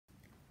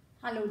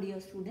Hello dear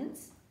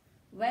students,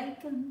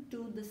 welcome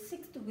to the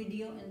 6th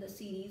video in the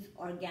series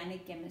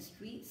Organic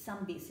Chemistry,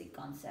 Some Basic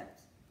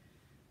Concepts.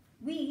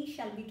 We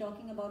shall be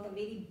talking about a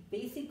very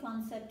basic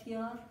concept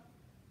here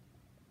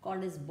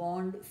called as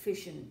bond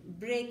fission,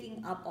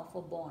 breaking up of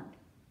a bond.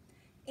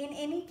 In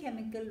any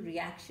chemical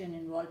reaction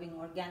involving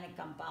organic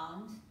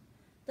compounds,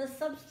 the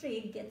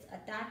substrate gets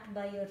attacked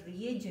by a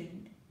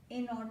reagent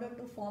in order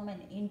to form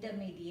an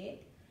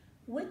intermediate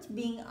which,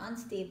 being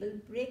unstable,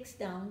 breaks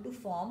down to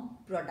form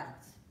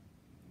products.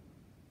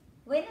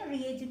 When a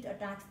reagent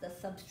attacks the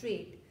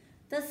substrate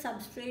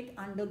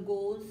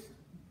undergoes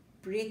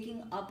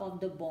breaking up of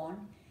the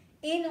bond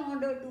in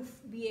order to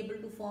be able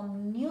to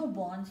form new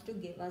bonds to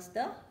give us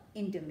the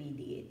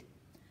intermediate.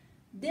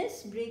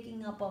 This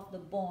breaking up of the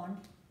bond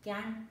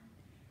can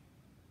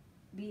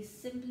be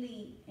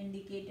simply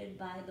indicated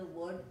by the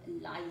word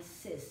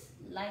lysis.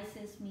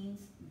 Lysis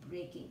means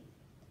breaking.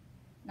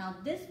 Now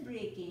this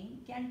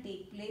breaking can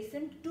take place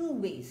in two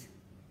ways.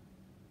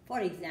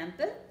 For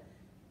example,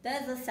 there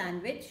is a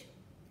sandwich.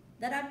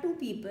 There are two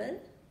people.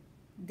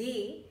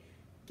 They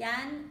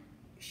can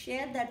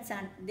share that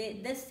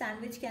this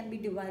sandwich can be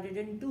divided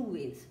in two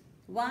ways.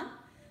 One,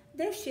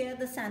 they share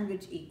the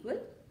sandwich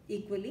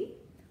equally,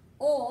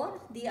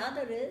 or the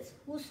other is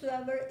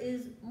whosoever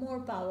is more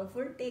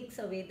powerful takes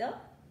away the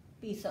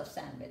piece of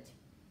sandwich.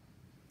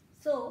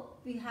 So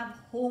we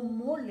have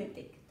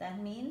homolytic. That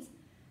means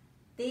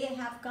they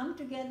have come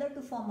together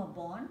to form a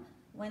bond.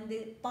 When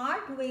they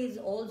part ways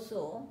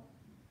also,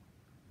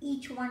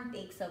 each one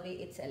takes away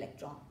its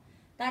electron.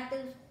 That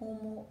is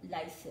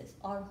homolysis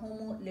or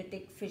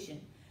homolytic fission.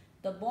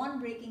 The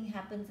bond breaking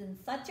happens in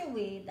such a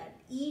way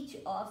that each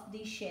of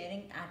the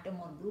sharing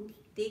atom or group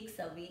takes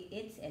away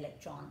its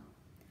electron.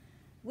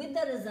 With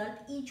the result,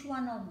 each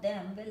one of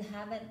them will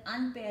have an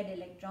unpaired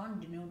electron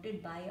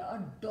denoted by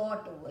a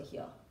dot over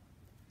here.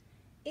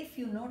 If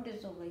you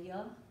notice over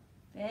here,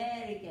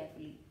 very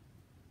carefully,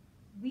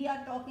 we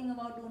are talking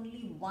about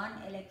only one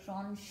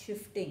electron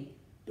shifting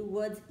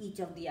towards each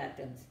of the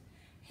atoms.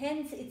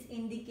 Hence, it's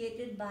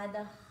indicated by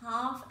the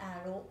half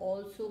arrow,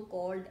 also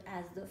called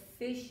as the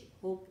fish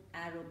hook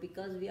arrow,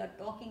 because we are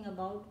talking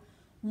about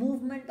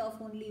movement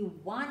of only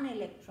one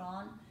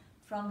electron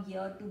from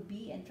here to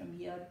B and from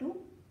here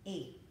to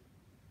A.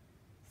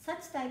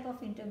 Such type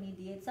of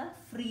intermediates are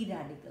free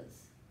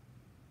radicals.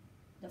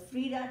 The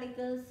free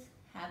radicals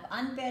have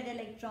unpaired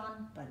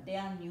electron, but they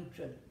are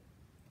neutral.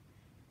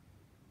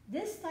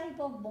 This type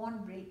of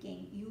bond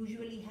breaking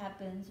usually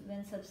happens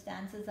when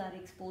substances are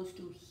exposed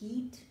to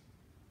heat,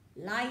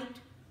 light,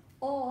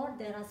 or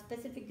there are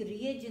specific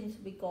reagents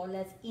we call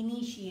as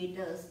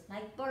initiators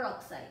like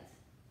peroxides.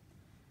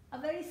 A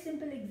very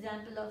simple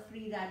example of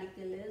free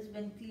radical is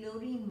when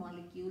chlorine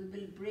molecule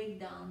will break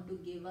down to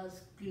give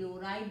us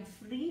chloride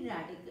free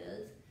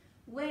radicals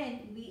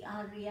when we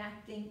are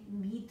reacting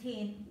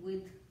methane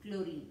with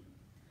chlorine.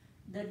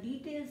 The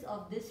details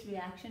of this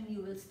reaction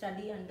you will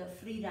study under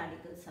free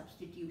radical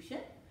substitution,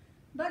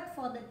 but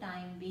for the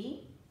time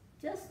being,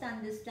 just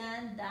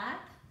understand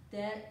that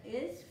there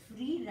is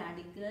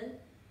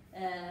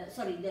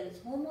there is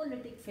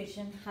homolytic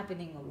fission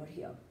happening over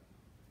here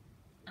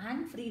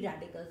and free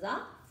radicals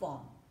are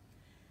formed.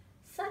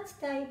 Such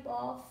type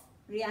of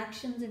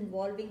reactions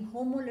involving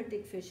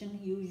homolytic fission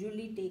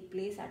usually take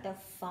place at a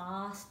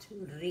fast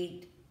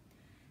rate,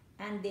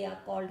 and they are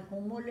called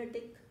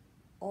homolytic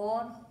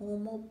or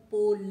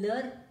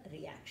homopolar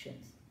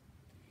reactions.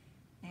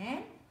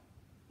 And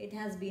it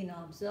has been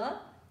observed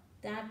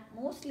that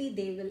mostly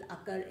they will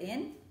occur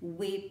in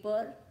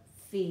vapor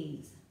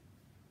phase.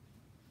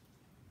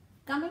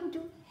 Coming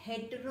to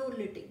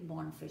heterolytic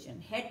bond fission.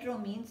 Hetero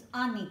means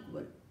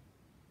unequal.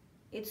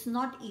 It's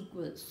not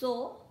equal.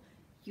 So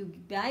you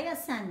buy a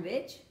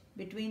sandwich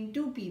between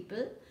two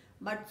people,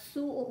 but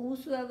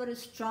whosoever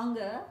is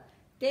stronger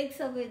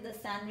takes away the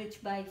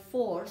sandwich by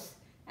force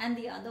and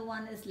the other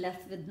one is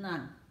left with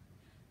none.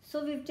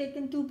 So we've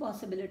taken two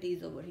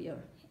possibilities over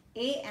here.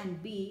 A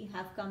and B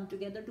have come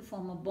together to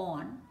form a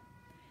bond.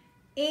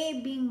 A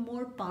being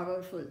more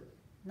powerful.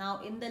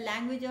 Now in the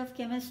language of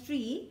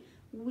chemistry,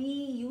 we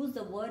use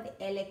the word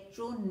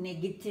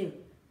electronegative.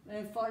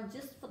 For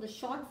the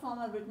short form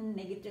I've written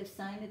negative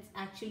sign, it's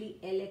actually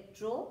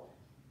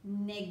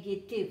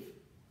electronegative.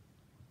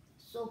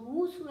 So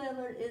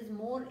whosoever is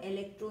more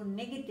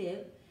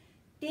electronegative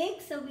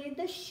takes away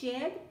the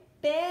shared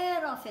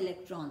pair of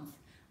electrons.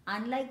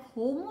 Unlike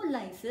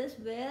homolysis,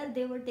 where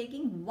they were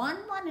taking one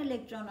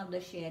electron of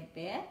the shared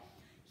pair,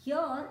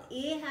 here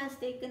A has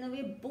taken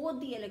away both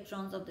the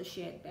electrons of the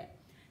shared pair.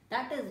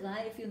 That is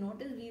why if you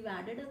notice we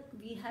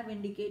have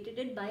indicated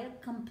it by a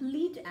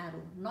complete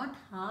arrow, not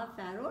half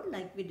arrow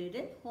like we did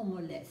in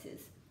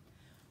homolysis.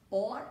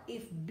 Or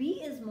if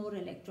B is more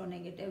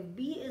electronegative,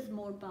 B is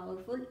more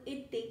powerful,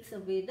 it takes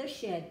away the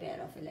shared pair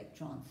of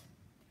electrons.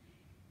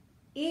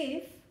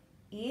 If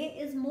A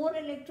is more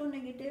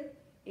electronegative,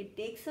 it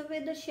takes away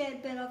the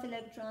shared pair of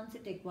electrons,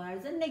 it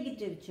acquires a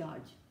negative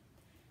charge.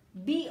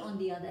 B on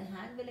the other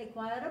hand will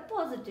acquire a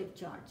positive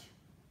charge.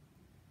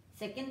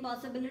 Second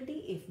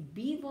possibility, if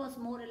B was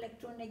more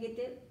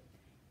electronegative,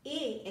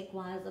 A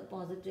acquires a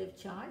positive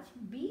charge,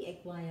 B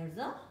acquires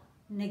a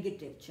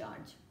negative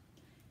charge.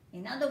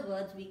 In other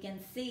words, we can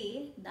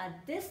say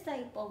that this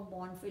type of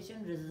bond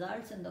fission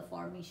results in the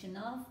formation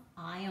of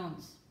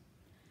ions.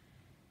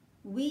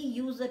 We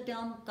use the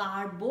term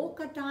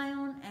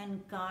carbocation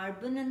and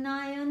carbon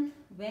anion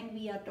when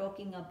we are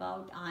talking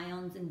about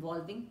ions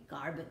involving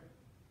carbon.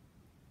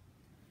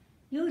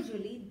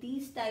 Usually,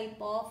 these type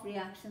of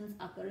reactions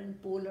occur in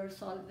polar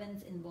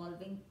solvents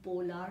involving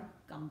polar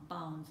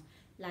compounds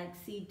like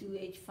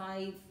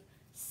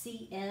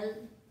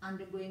C2H5Cl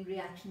undergoing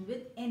reaction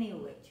with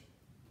NaOH.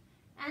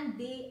 And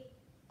they,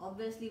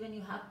 obviously, when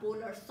you have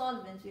polar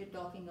solvents, we are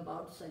talking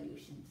about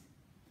solutions.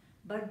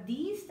 But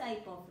these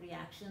type of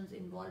reactions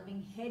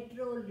involving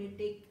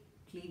heterolytic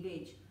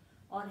cleavage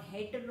or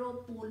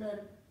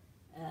heteropolar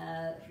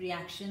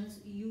reactions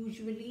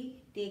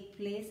usually take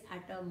place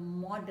at a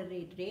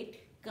moderate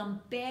rate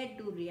compared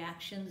to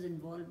reactions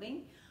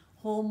involving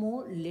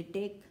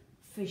homolytic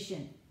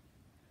fission.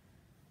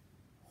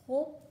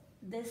 Hope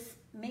this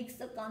makes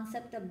the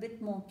concept a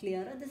bit more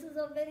clearer. This is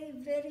a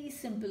very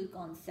simple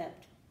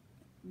concept.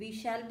 We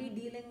shall be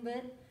dealing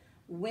with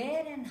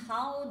where and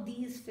how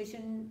these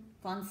fission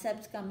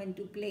concepts come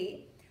into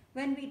play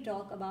when we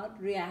talk about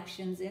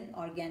reactions in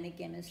organic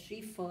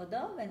chemistry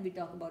further, when we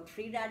talk about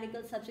free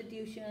radical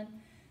substitution,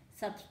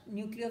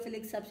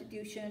 nucleophilic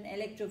substitution,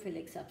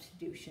 electrophilic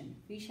substitution.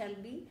 We shall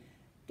be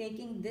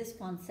taking this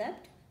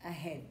concept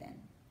ahead then.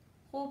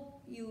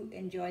 Hope you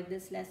enjoyed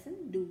this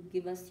lesson. Do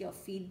give us your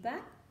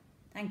feedback.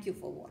 Thank you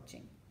for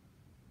watching.